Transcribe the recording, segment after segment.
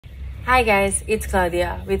Hi guys, it's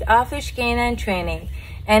Claudia with Offish Canine Training,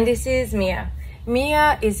 and this is Mia.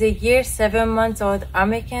 Mia is a year 7 months old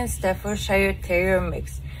American Staffordshire Terrier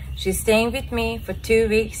mix. She's staying with me for 2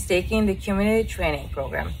 weeks taking the community training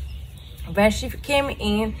program. When she came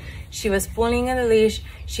in, she was pulling on the leash.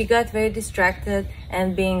 She got very distracted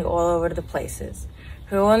and being all over the places.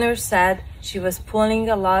 Her owner said she was pulling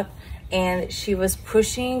a lot and she was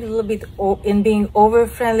pushing a little bit in being over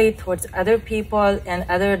friendly towards other people and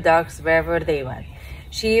other dogs wherever they went.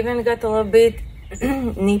 She even got a little bit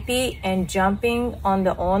nippy and jumping on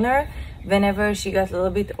the owner whenever she got a little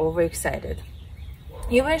bit overexcited.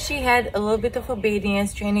 Even she had a little bit of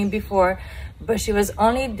obedience training before, but she was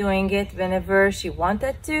only doing it whenever she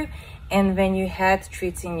wanted to and when you had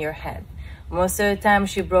treats in your hand. Most of the time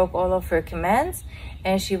she broke all of her commands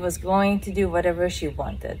and she was going to do whatever she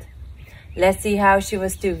wanted. Let's see how she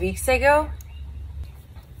was 2 weeks ago,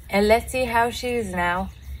 and let's see how she is now.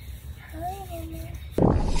 Hi,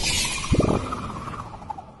 Mama.